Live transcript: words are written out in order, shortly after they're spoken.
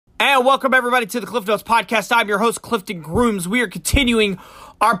And welcome everybody to the Cliff Notes Podcast. I'm your host, Clifton Grooms. We are continuing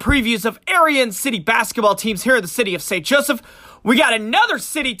our previews of area and city basketball teams here in the city of St. Joseph. We got another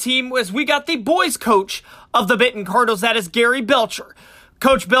city team as we got the boys coach of the Benton Cardinals. That is Gary Belcher.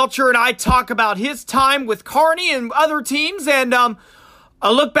 Coach Belcher and I talk about his time with Kearney and other teams, and a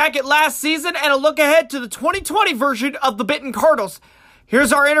look back at last season and a look ahead to the 2020 version of the Benton Cardinals.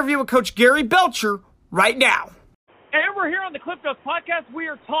 Here's our interview with Coach Gary Belcher right now. And we're here on the Cliff Notes Podcast. We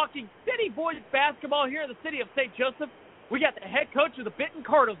are talking city boys basketball here in the city of St. Joseph. We got the head coach of the Benton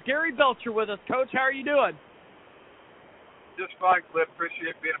Cardinals, Gary Belcher, with us. Coach, how are you doing? Just fine, Cliff.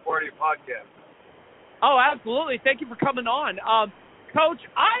 Appreciate being a part of your podcast. Oh, absolutely. Thank you for coming on. Coach,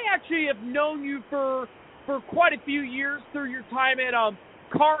 I actually have known you for quite a few years through your time at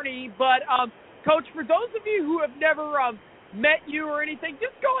Kearney. But, Coach, for those of you who have never met you or anything,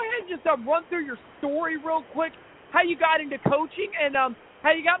 just go ahead and just run through your story real quick. How you got into coaching and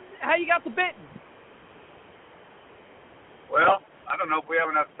how you got the Benton. Well, I don't know if we have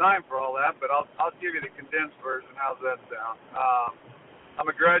enough time for all that, but I'll give you the condensed version. How's that sound?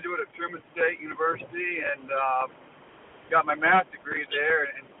 I'm a graduate of Truman State University and got my math degree there,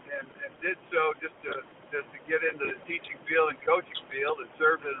 and did so just to get into the teaching field and coaching field, and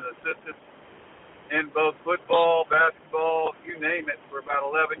served as an assistant in both football, basketball, you name it, for about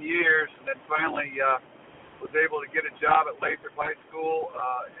 11 years, and then finally was able to get a job at Lathrop High School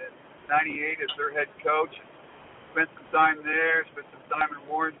in '98 as their head coach. Spent some time there, spent some time in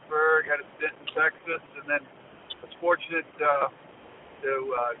Warrensburg, had a stint in Texas, and then was fortunate to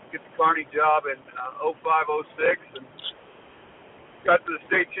get the Kearney job in 05-06, and got to the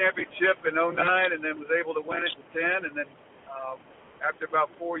state championship in 09, and then was able to win it in 10, and then after about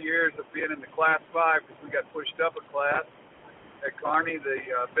 4 years of being in the Class 5, because we got pushed up a class, at Kearney, the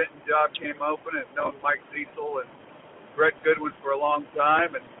Benton job came open, and I've known Mike Cecil and Brett Goodwin for a long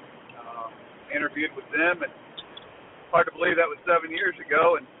time, and interviewed with them, and hard to believe that was 7 years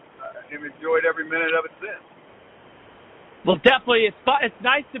ago, and I've enjoyed every minute of it since. Well, definitely, it's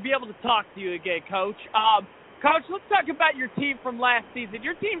nice to be able to talk to you again, Coach. Coach, let's talk about your team from last season.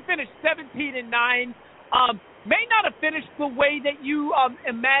 Your team finished 17-9. May not have finished the way that you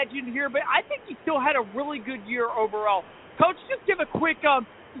imagined here, but I think you still had a really good year overall. Coach, just give a quick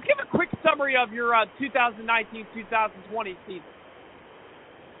summary of your 2019-2020 season.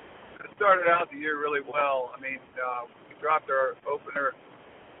 It started out the year really well. I mean, we dropped our opener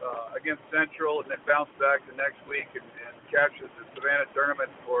against Central, and then bounced back the next week and captured the Savannah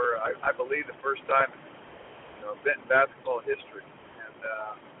tournament for, I believe, the first time in Benton basketball history. And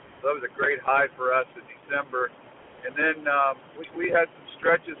so that was a great high for us in December. And then we had some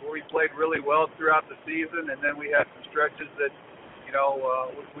stretches where we played really well throughout the season, and then we had some stretches that,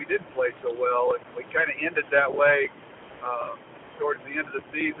 we didn't play so well, and we kind of ended that way towards the end of the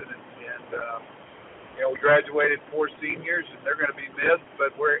season. And we graduated 4 seniors, and they're going to be missed,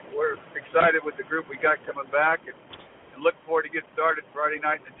 but we're excited with the group we got coming back, and look forward to get started Friday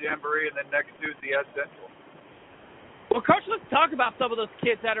night in the Jamboree, and then next Tuesday at Central. Well, Coach, let's talk about some of those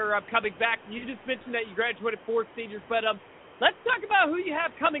kids that are coming back. You just mentioned that you graduated 4 seniors, but let's talk about who you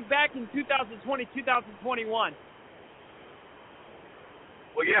have coming back in 2020, 2021.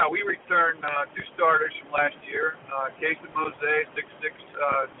 Well, yeah, we returned 2 starters from last year. Kason Mose, 6'6",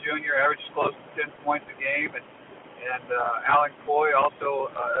 junior, averages close to 10 points a game, and Alan Coy,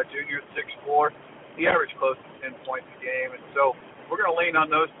 also a junior, 6'4", he averaged close to 10 points a game, and so we're going to lean on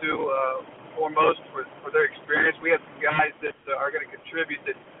those 2 foremost for their experience. We have some guys that are going to contribute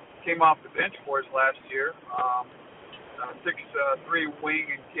that came off the bench for us last year. 6'3" wing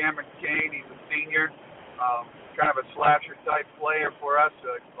and Cameron Kane, he's a senior, kind of a slasher type player for us.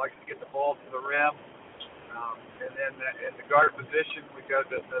 Likes to get the ball to the rim. And then in the guard position, we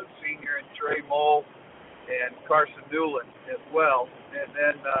got the senior in Trey Mole and Carson Newland as well. And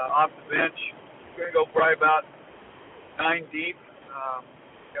then off the bench, we're going to go probably about 9 deep.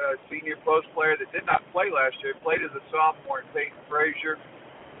 Got a senior post player that did not play last year. Played as a sophomore in Peyton Frazier.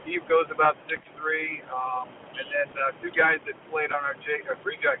 He goes about 6'3", and then 2 guys that played on our 3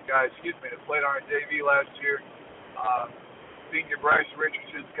 guys, that played on our JV last year. Senior Bryce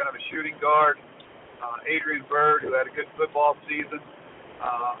Richardson's kind of a shooting guard. Adrian Bird, who had a good football season.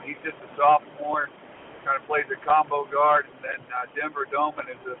 He's just a sophomore, kind of plays a combo guard, and then Denver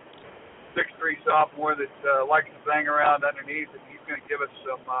Doman is a 6'3" sophomore that likes to bang around underneath, and he's going to give us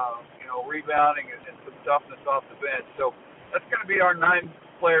some, rebounding and some toughness off the bench. So that's going to be our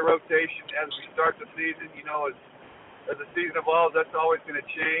 9-player rotation as we start the season. As the season evolves, that's always going to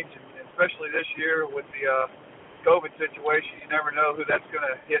change, and especially this year with the COVID situation, you never know who that's going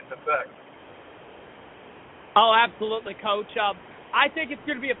to hit and affect. Oh, absolutely, Coach. I think it's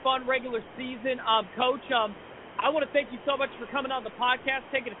going to be a fun regular season. Coach, I want to thank you so much for coming on the podcast,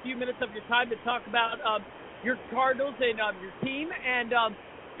 taking a few minutes of your time to talk about your Cardinals and your team. And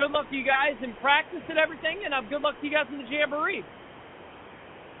good luck to you guys in practice and everything, and good luck to you guys in the Jamboree.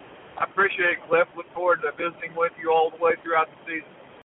 I appreciate it, Cliff. Look forward to visiting with you all the way throughout the season.